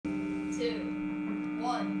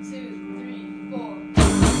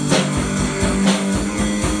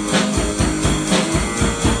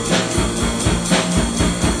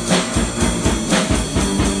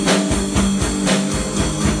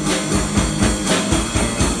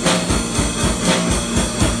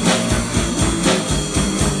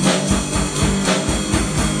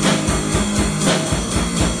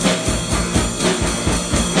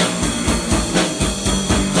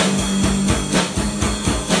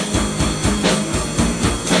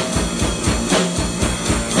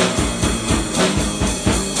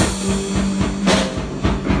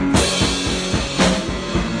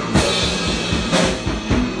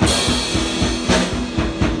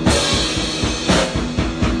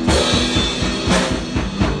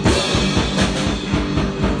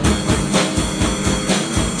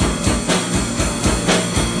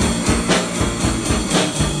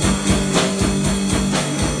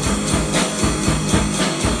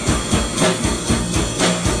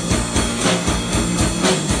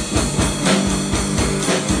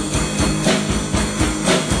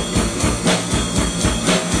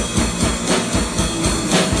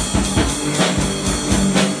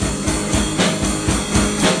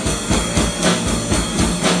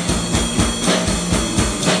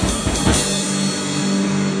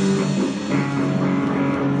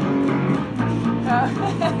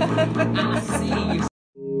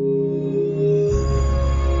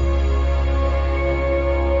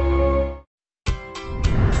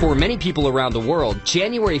For many people around the world,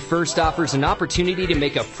 January 1st offers an opportunity to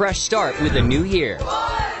make a fresh start with a new year.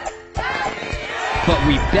 But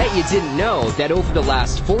we bet you didn't know that over the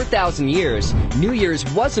last 4,000 years, New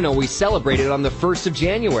Year's wasn't always celebrated on the 1st of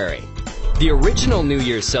January. The original New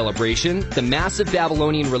Year's celebration, the massive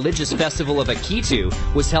Babylonian religious festival of Akitu,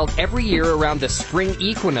 was held every year around the spring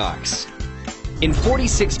equinox. In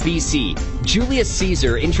 46 BC, Julius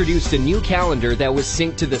Caesar introduced a new calendar that was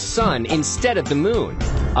synced to the sun instead of the moon,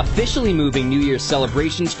 officially moving New Year's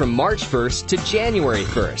celebrations from March 1st to January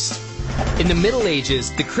 1st. In the Middle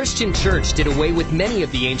Ages, the Christian Church did away with many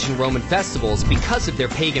of the ancient Roman festivals because of their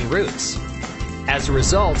pagan roots. As a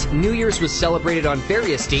result, New Year's was celebrated on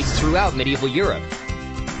various dates throughout medieval Europe.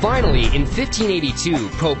 Finally, in 1582,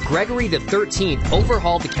 Pope Gregory XIII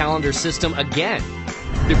overhauled the calendar system again.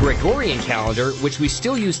 The Gregorian calendar, which we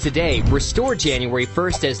still use today, restored January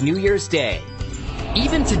 1st as New Year's Day.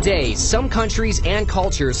 Even today, some countries and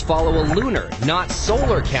cultures follow a lunar, not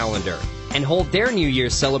solar calendar, and hold their New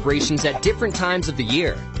Year's celebrations at different times of the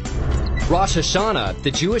year. Rosh Hashanah,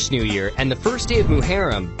 the Jewish New Year, and the first day of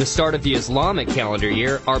Muharram, the start of the Islamic calendar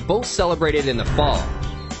year, are both celebrated in the fall.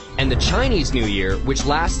 And the Chinese New Year, which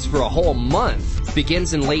lasts for a whole month,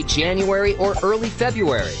 begins in late January or early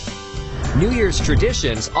February. New Year's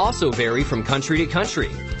traditions also vary from country to country.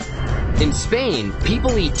 In Spain,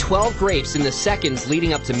 people eat 12 grapes in the seconds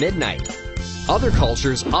leading up to midnight. Other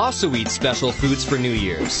cultures also eat special foods for New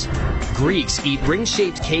Year's. Greeks eat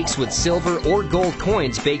ring-shaped cakes with silver or gold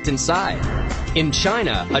coins baked inside. In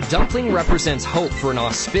China, a dumpling represents hope for an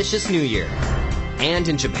auspicious New Year. And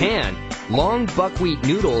in Japan, long buckwheat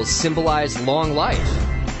noodles symbolize long life.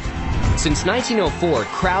 Since 1904,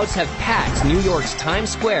 crowds have packed New York's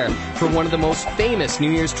Times Square for one of the most famous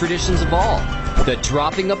New Year's traditions of all, the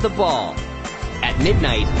dropping of the ball. At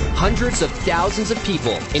midnight, hundreds of thousands of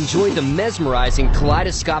people enjoy the mesmerizing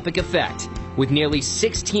kaleidoscopic effect, with nearly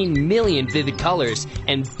 16 million vivid colors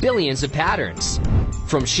and billions of patterns.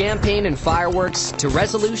 From champagne and fireworks to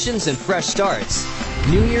resolutions and fresh starts,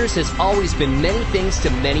 New Year's has always been many things to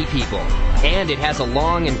many people, and it has a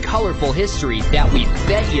long and colorful history that we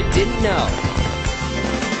bet you didn't know.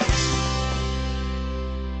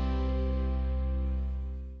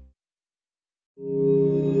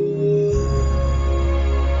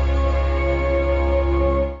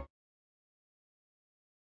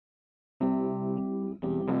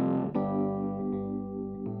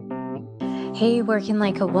 Hey, Working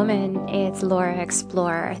Like a Woman, it's Laura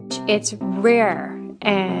Explorer. It's rare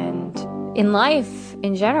and in life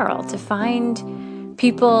in general to find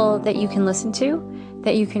people that you can listen to,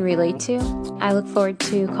 that you can relate to. I look forward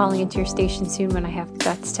to calling into your station soon when I have the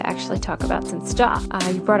guts to actually talk about some stuff.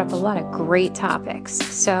 You brought up a lot of great topics,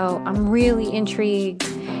 so I'm really intrigued,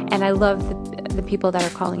 and I love the people that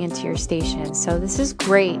are calling into your station. So this is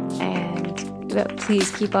great, and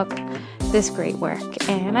please keep up this great work,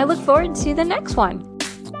 and I look forward to the next one.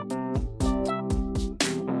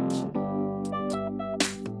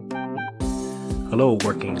 Hello,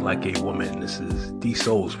 Working Like a Woman. This is D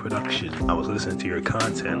Soul's production. I was listening to your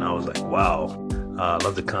content. I was like, wow. I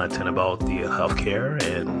love the content about the healthcare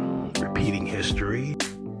and repeating history.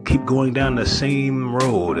 Keep going down the same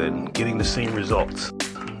road and getting the same results.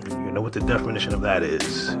 You know what the definition of that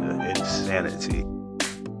is? Insanity.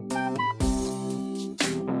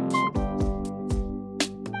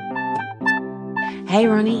 Hey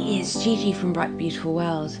Ronnie, it's Gigi from Bright Beautiful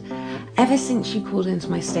World. Ever since you called into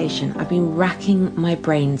my station, I've been racking my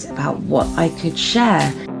brains about what I could share.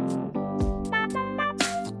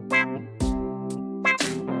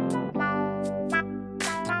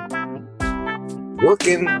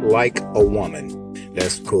 Working Like a Woman.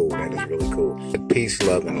 That's cool. That is really cool. Peace,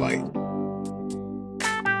 love, and light.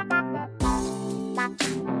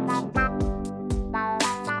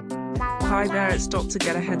 Hi there, it's Dr.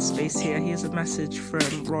 Get a Headspace here. Here's a message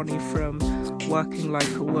from Ronnie from Working Like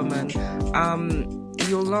a Woman.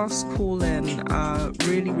 Your last call in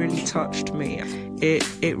really touched me.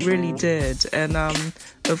 It really did. And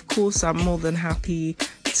of course I'm more than happy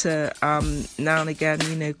to now and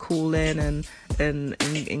again, call in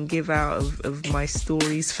and give out of my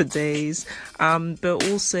stories for days. But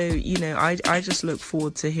also, I just look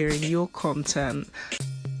forward to hearing your content.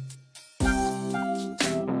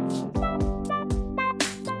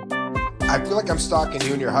 I feel like I'm stalking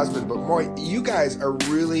you and your husband, but boy, you guys are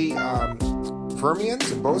really fermions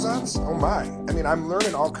and bosons. Oh my. I mean, I'm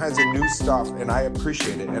learning all kinds of new stuff, and I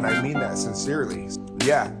appreciate it, and I mean that sincerely.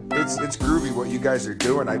 Yeah, it's groovy what you guys are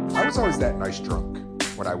doing. I was always that nice drunk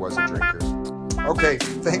when I was a drinker. Okay,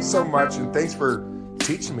 thanks so much, and thanks for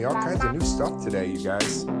teaching me all kinds of new stuff today, you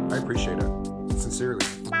guys. I appreciate it, sincerely.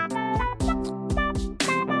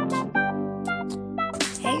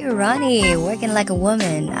 Hey Ronnie, working like a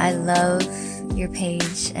woman. I love your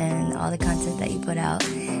page and all the content that you put out.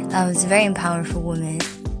 It's very empowering for women.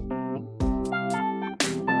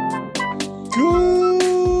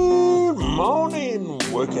 Good morning,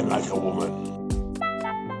 working like a woman.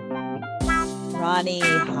 Ronnie,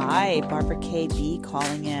 hi, Barbara KB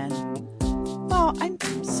calling in. Well, I'm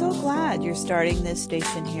so glad you're starting this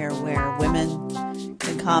station here where women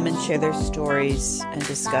can come and share their stories and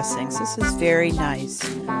discuss things. This is very nice.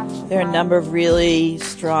 There are a number of really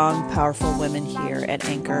strong, powerful women here at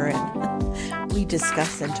Anchor, and we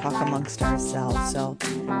discuss and talk amongst ourselves. So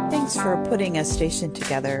thanks for putting a station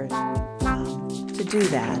together to do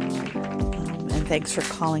that. And thanks for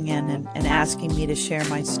calling in and asking me to share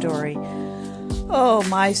my story. Oh,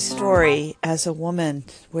 my story as a woman.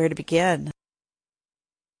 Where to begin?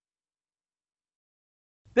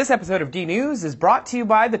 This episode of D News is brought to you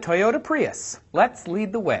by the Toyota Prius. Let's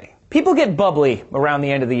lead the way. People get bubbly around the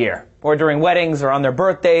end of the year, or during weddings, or on their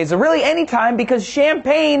birthdays, or really any time because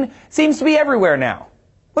champagne seems to be everywhere now.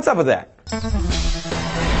 What's up with that?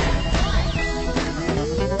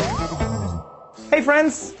 Hey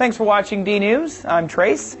friends, thanks for watching D News. I'm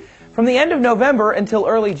Trace. From the end of November until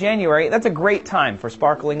early January, that's a great time for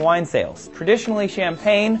sparkling wine sales. Traditionally,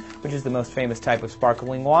 champagne, which is the most famous type of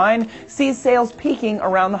sparkling wine, sees sales peaking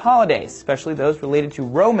around the holidays, especially those related to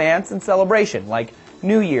romance and celebration, like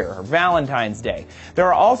New Year or Valentine's Day. There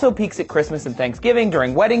are also peaks at Christmas and Thanksgiving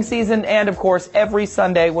during wedding season, and of course every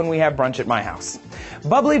Sunday when we have brunch at my house.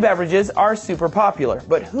 Bubbly beverages are super popular,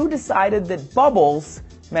 but who decided that bubbles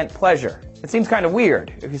meant pleasure? It seems kind of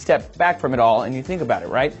weird if you step back from it all and you think about it,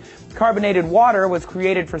 right? Carbonated water was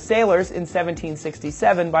created for sailors in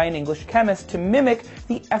 1767 by an English chemist to mimic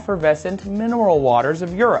the effervescent mineral waters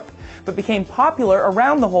of Europe, but became popular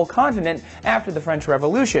around the whole continent after the French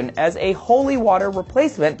Revolution as a holy water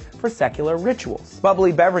replacement for secular rituals.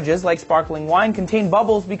 Bubbly beverages like sparkling wine contain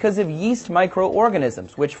bubbles because of yeast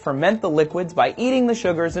microorganisms, which ferment the liquids by eating the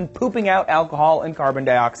sugars and pooping out alcohol and carbon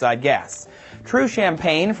dioxide gas. True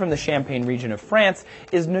champagne from the Champagne region of France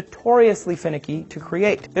is notoriously finicky to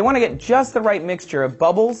create. They want to get just the right mixture of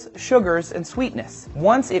bubbles, sugars, and sweetness.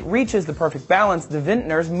 Once it reaches the perfect balance, the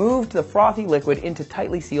vintners move the frothy liquid into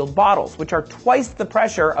tightly sealed bottles, which are twice the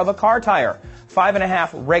pressure of a car tire,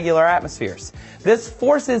 5.5 regular atmospheres. This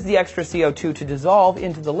forces the extra CO2 to dissolve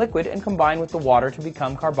into the liquid and combine with the water to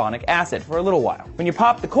become carbonic acid for a little while. When you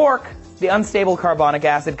pop the cork, the unstable carbonic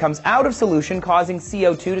acid comes out of solution, causing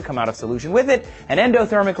CO2 to come out of solution with it, an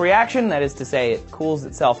endothermic reaction, that is to say it cools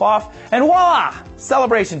itself off, and voila!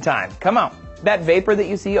 Celebration time. Come on. That vapor that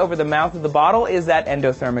you see over the mouth of the bottle is that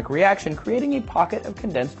endothermic reaction, creating a pocket of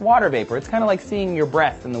condensed water vapor. It's kind of like seeing your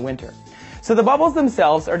breath in the winter. So the bubbles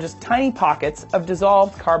themselves are just tiny pockets of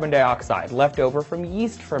dissolved carbon dioxide left over from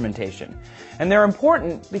yeast fermentation. And they're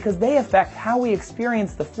important because they affect how we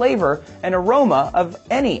experience the flavor and aroma of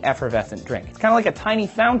any effervescent drink. It's kind of like a tiny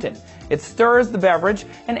fountain. It stirs the beverage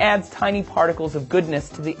and adds tiny particles of goodness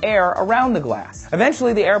to the air around the glass.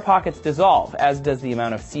 Eventually the air pockets dissolve, as does the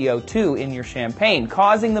amount of CO2 in your champagne,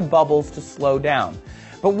 causing the bubbles to slow down.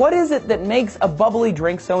 But what is it that makes a bubbly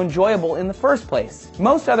drink so enjoyable in the first place?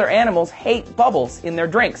 Most other animals hate bubbles in their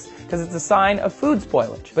drinks because it's a sign of food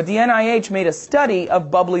spoilage. But the NIH made a study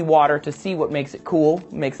of bubbly water to see what makes it cool,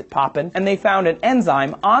 makes it poppin', and they found an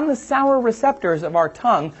enzyme on the sour receptors of our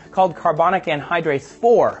tongue called carbonic anhydrase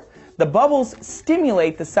 4. The bubbles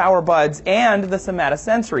stimulate the sour buds and the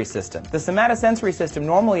somatosensory system. The somatosensory system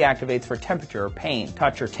normally activates for temperature, pain,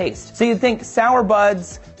 touch, or taste. So you'd think sour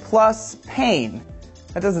buds plus pain.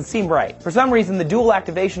 That doesn't seem right. For some reason, the dual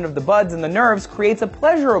activation of the buds and the nerves creates a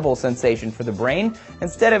pleasurable sensation for the brain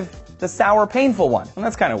instead of the sour, painful one. And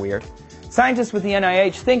that's kind of weird. Scientists with the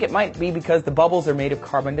NIH think it might be because the bubbles are made of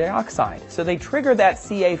carbon dioxide, so they trigger that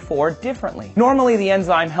CA4 differently. Normally, the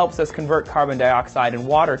enzyme helps us convert carbon dioxide and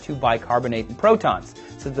water to bicarbonate and protons,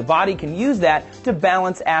 so the body can use that to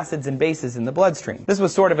balance acids and bases in the bloodstream. This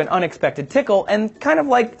was sort of an unexpected tickle, and kind of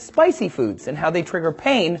like spicy foods and how they trigger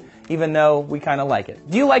pain, even though we kind of like it.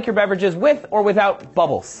 Do you like your beverages with or without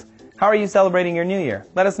bubbles? How are you celebrating your New Year?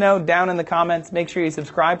 Let us know down in the comments. Make sure you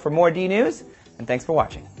subscribe for more D News, and thanks for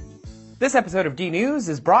watching. This episode of D News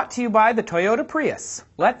is brought to you by the Toyota Prius.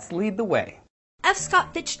 Let's lead the way. F.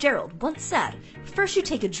 Scott Fitzgerald once said, "First you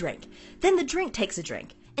take a drink, then the drink takes a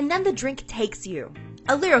drink, and then the drink takes you."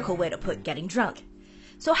 A lyrical way to put getting drunk.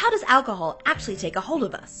 So how does alcohol actually take a hold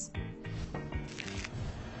of us?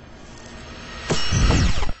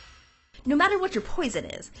 No matter what your poison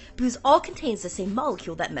is, booze all contains the same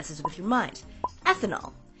molecule that messes with your mind,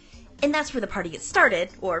 ethanol. And that's where the party gets started,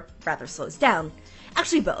 or rather slows down.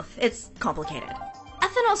 Actually both. It's complicated.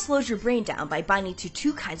 Ethanol slows your brain down by binding to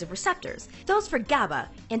two kinds of receptors, those for GABA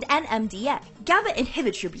and NMDA. GABA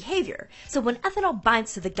inhibits your behavior, so when ethanol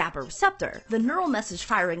binds to the GABA receptor, the neural message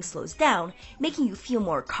firing slows down, making you feel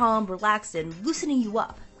more calm, relaxed, and loosening you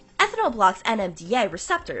up. Ethanol blocks NMDA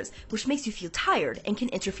receptors, which makes you feel tired and can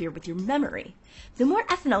interfere with your memory. The more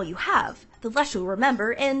ethanol you have, the less you'll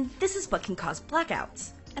remember, and this is what can cause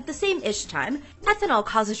blackouts. At the same-ish time, ethanol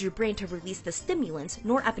causes your brain to release the stimulants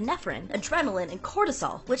norepinephrine, adrenaline, and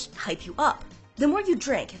cortisol, which hype you up. The more you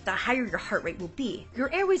drink, the higher your heart rate will be.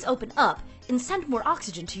 Your airways open up and send more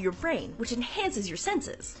oxygen to your brain, which enhances your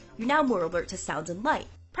senses. You're now more alert to sounds and light.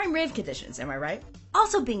 Prime rave conditions, am I right?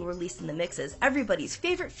 Also being released in the mix is everybody's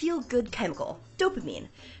favorite feel-good chemical, dopamine,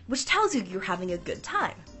 which tells you you're having a good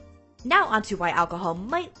time. Now onto why alcohol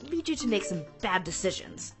might lead you to make some bad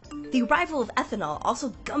decisions. The arrival of ethanol also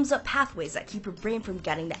gums up pathways that keep your brain from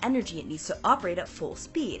getting the energy it needs to operate at full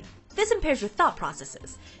speed. This impairs your thought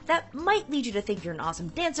processes that might lead you to think you're an awesome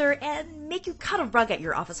dancer and make you cut a rug at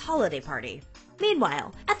your office holiday party.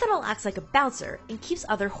 Meanwhile, ethanol acts like a bouncer and keeps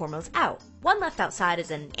other hormones out. One left outside is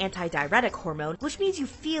an antidiuretic hormone, which means you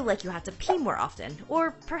feel like you have to pee more often,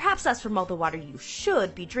 or perhaps that's from all the water you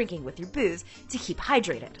should be drinking with your booze to keep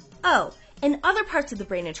hydrated. Oh, and other parts of the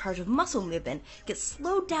brain in charge of muscle movement get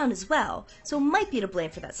slowed down as well, so might be to blame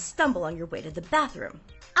for that stumble on your way to the bathroom.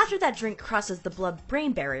 After that drink crosses the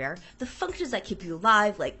blood-brain barrier, the functions that keep you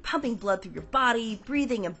alive, like pumping blood through your body,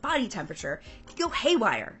 breathing, and body temperature, can go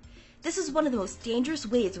haywire. This is one of the most dangerous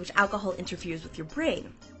ways in which alcohol interferes with your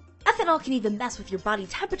brain. Ethanol can even mess with your body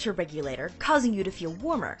temperature regulator, causing you to feel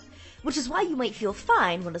warmer, which is why you might feel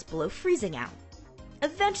fine when it's below freezing out.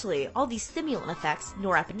 Eventually, all these stimulant effects,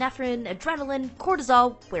 norepinephrine, adrenaline,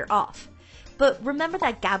 cortisol, wear off. But remember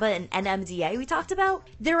that GABA and NMDA we talked about?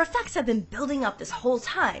 Their effects have been building up this whole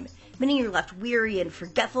time, meaning you're left weary and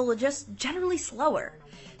forgetful and just generally slower.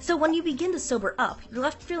 So when you begin to sober up, you're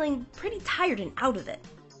left feeling pretty tired and out of it.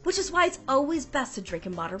 Which is why it's always best to drink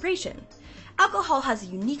in moderation. Alcohol has a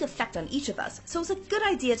unique effect on each of us, so it's a good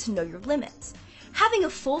idea to know your limits. Having a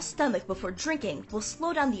full stomach before drinking will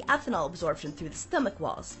slow down the ethanol absorption through the stomach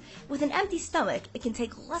walls. With an empty stomach, it can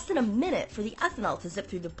take less than a minute for the ethanol to zip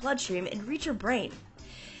through the bloodstream and reach your brain.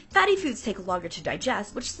 Fatty foods take longer to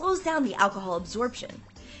digest, which slows down the alcohol absorption.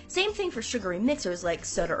 Same thing for sugary mixers like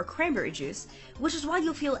soda or cranberry juice, which is why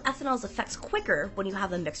you'll feel ethanol's effects quicker when you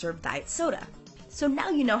have a mixer of diet soda. So now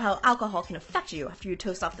you know how alcohol can affect you after you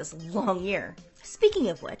toast off this long year. Speaking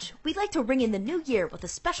of which, we'd like to ring in the new year with a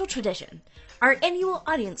special tradition, our annual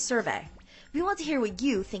audience survey. We want to hear what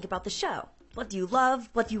you think about the show. What do you love?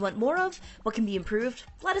 What do you want more of? What can be improved?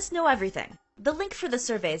 Let us know everything. The link for the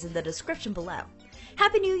survey is in the description below.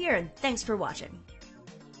 Happy New Year and thanks for watching.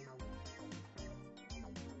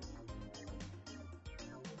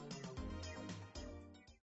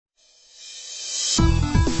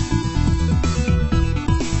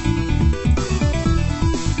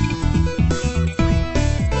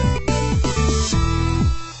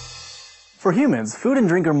 For humans, food and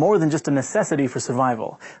drink are more than just a necessity for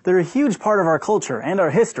survival. They're a huge part of our culture and our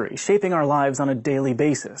history, shaping our lives on a daily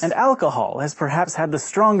basis. And alcohol has perhaps had the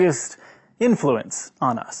strongest influence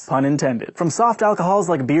on us, pun intended. From soft alcohols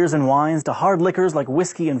like beers and wines to hard liquors like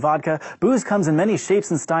whiskey and vodka, booze comes in many shapes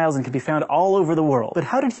and styles and can be found all over the world. But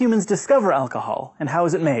how did humans discover alcohol, and how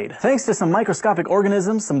is it made? Thanks to some microscopic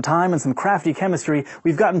organisms, some time, and some crafty chemistry,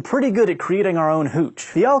 we've gotten pretty good at creating our own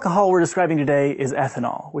hooch. The alcohol we're describing today is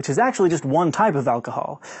ethanol, which is actually just one type of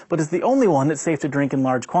alcohol, but it's the only one that's safe to drink in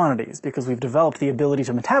large quantities because we've developed the ability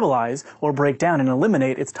to metabolize or break down and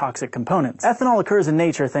eliminate its toxic components. Ethanol occurs in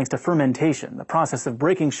nature thanks to fermentation, the process of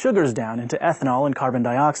breaking sugars down into ethanol and carbon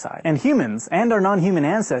dioxide. And humans and our non-human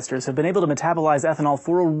ancestors have been able to metabolize ethanol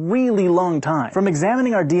for a really long time. From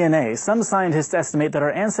examining our DNA, some scientists estimate that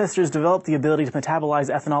our ancestors developed the ability to metabolize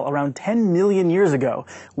ethanol around 10 million years ago,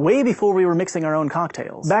 way before we were mixing our own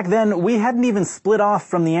cocktails. Back then, we hadn't even split off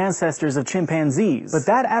from the ancestors of chimpanzees, but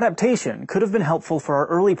that adaptation could have been helpful for our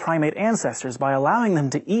early primate ancestors by allowing them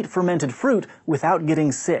to eat fermented fruit without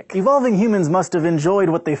getting sick. Evolving humans must have enjoyed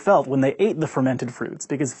what they felt when they ate the fermented fruits,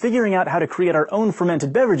 because figuring out how to create our own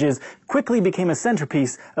fermented beverages quickly became a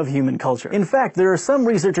centerpiece of human culture. In fact, there are some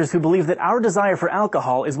researchers who believe that our desire for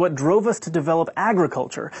alcohol is what drove us to develop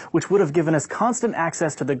agriculture, which would have given us constant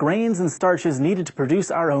access to the grains and starches needed to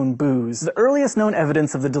produce our own booze. The earliest known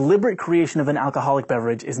evidence of the deliberate creation of an alcoholic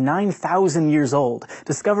beverage is 9,000 years old,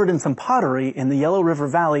 discovered in some pottery in the Yellow River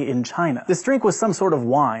Valley in China. This drink was some sort of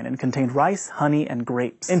wine and contained rice, honey, and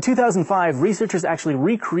grapes. In 2005, researchers actually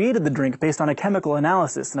recreated the drink based on a chemical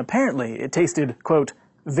analysis, and apparently it tasted, quote,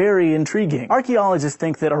 Very intriguing. Archaeologists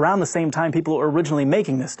think that around the same time people were originally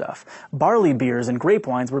making this stuff, barley beers and grape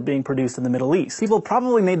wines were being produced in the Middle East. People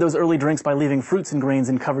probably made those early drinks by leaving fruits and grains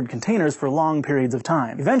in covered containers for long periods of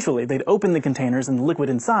time. Eventually, they'd open the containers and the liquid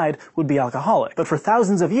inside would be alcoholic. But for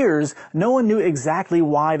thousands of years, no one knew exactly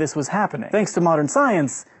why this was happening. Thanks to modern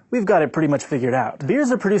science, we've got it pretty much figured out.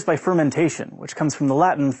 Beers are produced by fermentation, which comes from the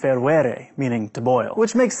Latin fervere, meaning to boil.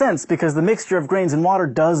 Which makes sense because the mixture of grains and water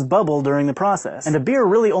does bubble during the process. And a beer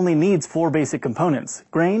really only needs 4 basic components: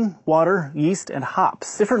 grain, water, yeast, and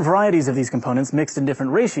hops. Different varieties of these components mixed in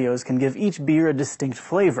different ratios can give each beer a distinct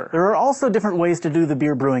flavor. There are also different ways to do the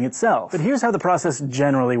beer brewing itself, but here's how the process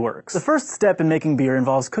generally works. The first step in making beer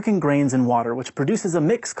involves cooking grains in water, which produces a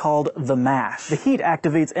mix called the mash. The heat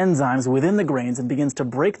activates enzymes within the grains and begins to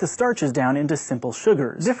break the starches down into simple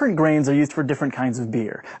sugars. Different grains are used for different kinds of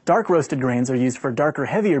beer. Dark roasted grains are used for darker,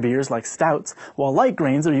 heavier beers like stouts, while light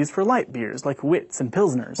grains are used for light beers like wits and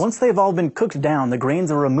pilsners. Once they've all been cooked down, the grains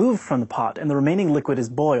are removed from the pot and the remaining liquid is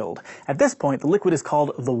boiled. At this point, the liquid is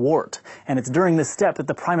called the wort, and it's during this step that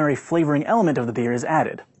the primary flavoring element of the beer is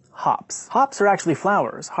added: hops. Hops are actually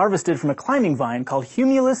flowers, harvested from a climbing vine called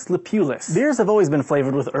Humulus lupulus. Beers have always been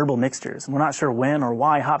flavored with herbal mixtures. We're not sure when or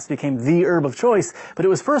why hops became the herb of choice, but it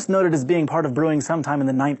was first noted as being part of brewing sometime in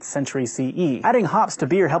the 9th century CE. Adding hops to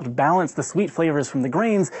beer helped balance the sweet flavors from the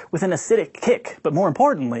grains with an acidic kick, but more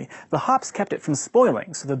importantly, the hops kept it from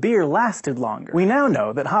spoiling, so the beer lasted longer. We now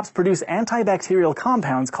know that hops produce antibacterial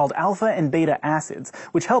compounds called alpha and beta acids,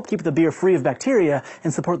 which help keep the beer free of bacteria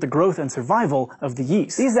and support the growth and survival of the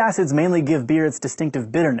yeast. These acids mainly give beer its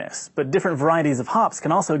distinctive bitterness, but different varieties of hops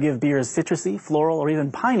can also give beers citrusy, floral, or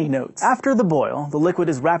even piney notes. After the boil, the liquid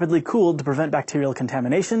is rapidly cooled to prevent bacterial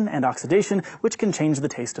contamination and oxidation, which can change the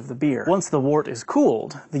taste of the beer. Once the wort is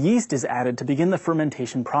cooled, the yeast is added to begin the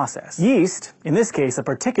fermentation process. Yeast, in this case a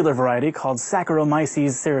particular variety called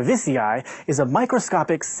Saccharomyces cerevisiae, is a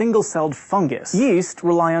microscopic single-celled fungus. Yeast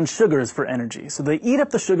rely on sugars for energy, so they eat up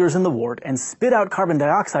the sugars in the wort and spit out carbon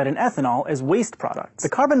dioxide and ethanol as waste products. The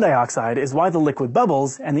carbon dioxide is why the liquid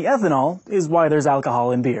bubbles, and the ethanol is why there's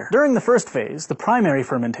alcohol in beer. During the first phase, the primary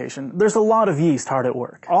fermentation, there's a lot of yeast hard at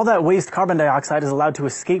work. All that waste carbon dioxide is allowed to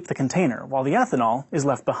escape the container, while the ethanol is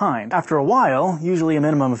left behind. After a while, usually a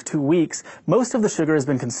minimum of 2 weeks, most of the sugar has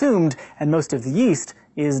been consumed, and most of the yeast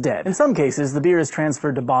is dead. In some cases, the beer is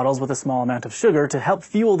transferred to bottles with a small amount of sugar to help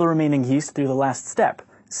fuel the remaining yeast through the last step: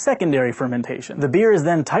 secondary fermentation. The beer is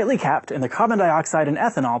then tightly capped and the carbon dioxide and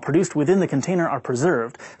ethanol produced within the container are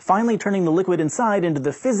preserved, finally turning the liquid inside into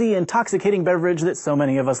the fizzy, intoxicating beverage that so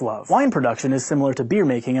many of us love. Wine production is similar to beer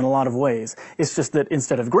making in a lot of ways. It's just that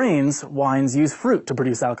instead of grains, wines use fruit to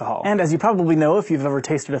produce alcohol. And as you probably know if you've ever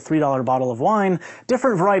tasted a $3 bottle of wine,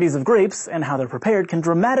 different varieties of grapes and how they're prepared can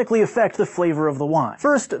dramatically affect the flavor of the wine.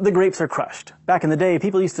 First, the grapes are crushed. Back in the day,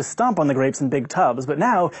 people used to stomp on the grapes in big tubs, but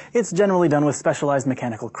now it's generally done with specialized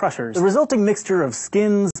mechanical crushers. The resulting mixture of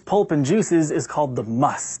skins, pulp, and juices is called the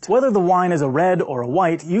must. Whether the wine is a red or a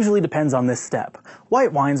white usually depends on this step.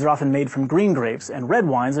 White wines are often made from green grapes, and red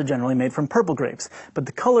wines are generally made from purple grapes, but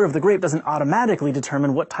the color of the grape doesn't automatically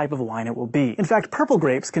determine what type of wine it will be. In fact, purple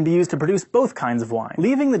grapes can be used to produce both kinds of wine.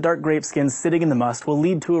 Leaving the dark grape skins sitting in the must will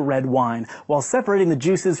lead to a red wine, while separating the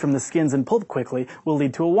juices from the skins and pulp quickly will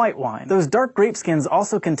lead to a white wine. Those dark grape skins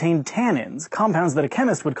also contain tannins, compounds that a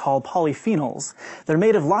chemist would call polyphenols. They're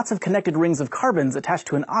made of lots of connected rings of carbons attached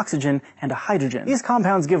to an oxygen and a hydrogen. These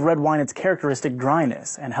compounds give red wine its characteristic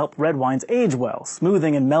dryness and help red wines age well,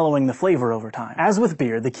 smoothing and mellowing the flavor over time. As with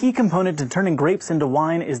beer, the key component to turning grapes into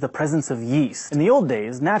wine is the presence of yeast. In the old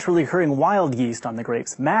days, naturally occurring wild yeast on the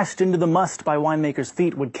grapes, mashed into the must by winemakers'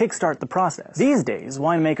 feet, would kickstart the process. These days,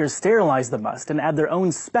 winemakers sterilize the must and add their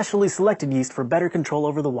own specially selected yeast for better control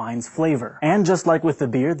over the wine's flavor. And just like with the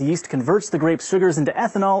beer, the yeast converts the grape's sugars into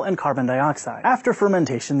ethanol and carbon dioxide. After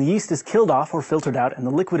fermentation, the yeast is killed off or filtered out and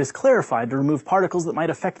the liquid is clarified to remove particles that might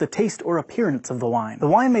affect the taste or appearance of the wine. The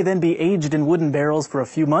wine may then be aged in wooden barrels for a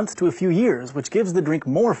few months to a few years, which gives the drink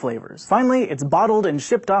more flavors. Finally, it's bottled and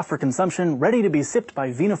shipped off for consumption, ready to be sipped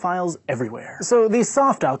by vinophiles everywhere. So these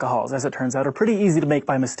soft alcohols, as it turns out, are pretty easy to make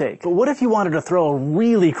by mistake. But what if you wanted to throw a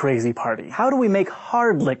really crazy party? How do we make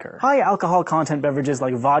hard liquor? High alcohol content beverages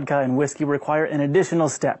like vodka and whiskey require an additional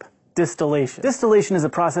step: Distillation. Distillation is a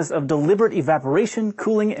process of deliberate evaporation,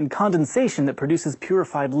 cooling, and condensation that produces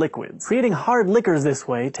purified liquids. Creating hard liquors this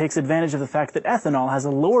way takes advantage of the fact that ethanol has a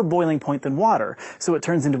lower boiling point than water, so it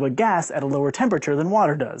turns into a gas at a lower temperature than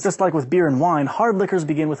water does. Just like with beer and wine, hard liquors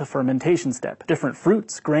begin with a fermentation step. Different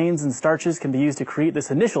fruits, grains, and starches can be used to create this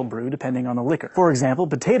initial brew depending on the liquor. For example,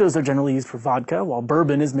 potatoes are generally used for vodka, while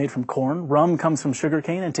bourbon is made from corn, rum comes from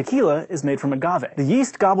sugarcane, and tequila is made from agave. The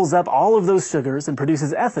yeast gobbles up all of those sugars and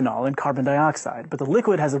produces ethanol and carbon dioxide, but the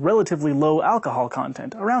liquid has a relatively low alcohol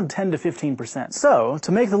content, around 10 to 15%. So,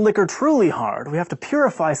 to make the liquor truly hard, we have to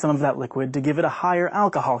purify some of that liquid to give it a higher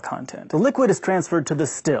alcohol content. The liquid is transferred to the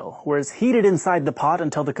still, where it's heated inside the pot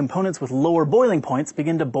until the components with lower boiling points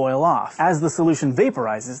begin to boil off. As the solution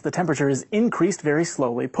vaporizes, the temperature is increased very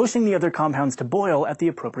slowly, pushing the other compounds to boil at the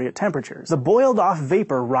appropriate temperatures. The boiled off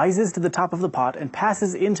vapor rises to the top of the pot and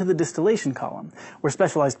passes into the distillation column, where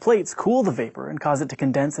specialized plates cool the vapor and cause it to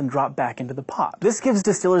condense and drop back into the pot. This gives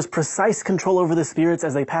distillers precise control over the spirits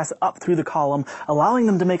as they pass up through the column, allowing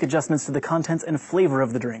them to make adjustments to the contents and flavor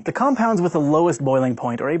of the drink. The compounds with the lowest boiling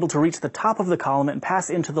point are able to reach the top of the column and pass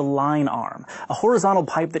into the line arm, a horizontal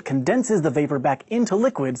pipe that condenses the vapor back into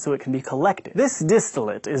liquid so it can be collected. This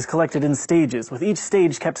distillate is collected in stages, with each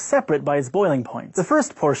stage kept separate by its boiling point. The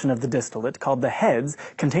first portion of the distillate, called the heads,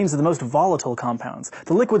 contains the most volatile compounds,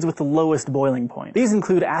 the liquids with the lowest boiling point. These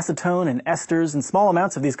include acetone and esters, and small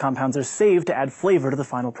amounts of these compounds are saved to add flavor to the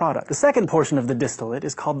final product. The second portion of the distillate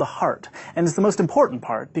is called the heart, and it's the most important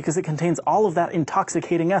part because it contains all of that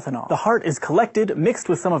intoxicating ethanol. The heart is collected, mixed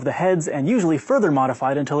with some of the heads, and usually further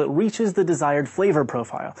modified until it reaches the desired flavor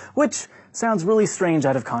profile, which sounds really strange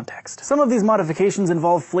out of context. Some of these modifications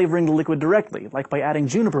involve flavoring the liquid directly, like by adding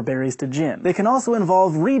juniper berries to gin. They can also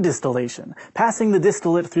involve redistillation, passing the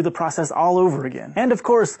distillate through the process all over again. And of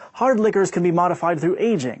course, hard liquors can be modified through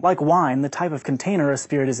aging. Like wine, the type of container a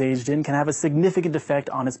spirit is aged in can have a significant effect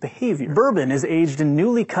on its behavior. Bourbon is aged in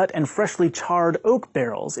newly cut and freshly charred oak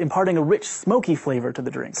barrels, imparting a rich, smoky flavor to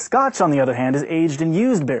the drink. Scotch, on the other hand, is aged in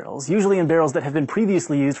used barrels, usually in barrels that have been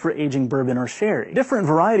previously used for aging bourbon or sherry. Different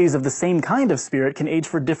varieties of the same kind of spirit can age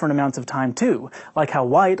for different amounts of time too, like how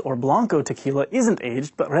white or blanco tequila isn't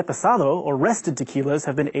aged, but reposado or rested tequilas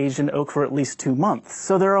have been aged in oak for at least 2 months.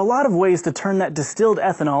 So there are a lot of ways to turn that distilled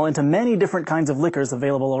ethanol into many different kinds of liquors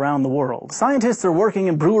available around the world. Scientists are working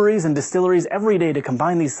in breweries and distilleries every day to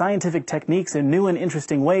combine these scientific techniques in new and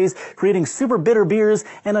interesting ways, creating super bitter beers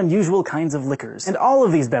and unusual kinds of liquors. And all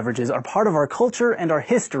of these beverages are part of our culture and our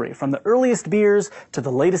history, from the earliest beers to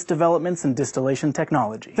the latest developments in distillation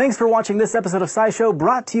technology. Thanks for watching this episode of SciShow,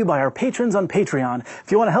 brought to you by our patrons on Patreon.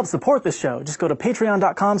 If you want to help support this show, just go to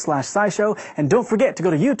patreon.com/SciShow, and don't forget to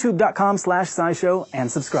go to youtube.com/SciShow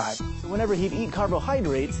and subscribe. Whenever he'd eat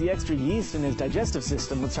carbohydrates, the extra yeast in his digestive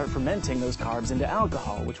system would start fermenting those carbs into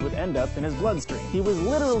alcohol, which would end up in his bloodstream. He was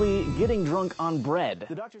literally getting drunk on bread.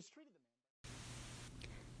 The doctors treated him.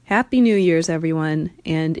 Happy New Year's, everyone,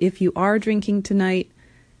 and if you are drinking tonight,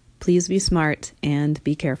 please be smart and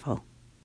be careful.